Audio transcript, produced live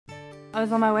I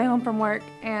was on my way home from work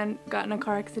and got in a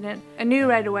car accident. I knew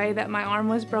right away that my arm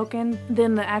was broken.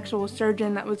 Then the actual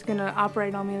surgeon that was gonna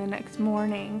operate on me the next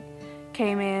morning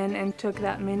came in and took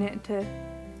that minute to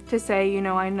say, you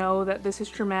know, I know that this is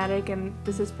traumatic and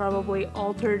this has probably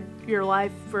altered your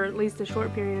life for at least a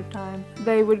short period of time.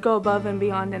 They would go above and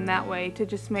beyond in that way to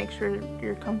just make sure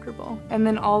you're comfortable. And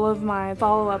then all of my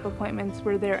follow-up appointments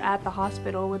were there at the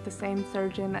hospital with the same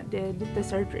surgeon that did the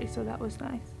surgery, so that was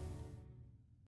nice.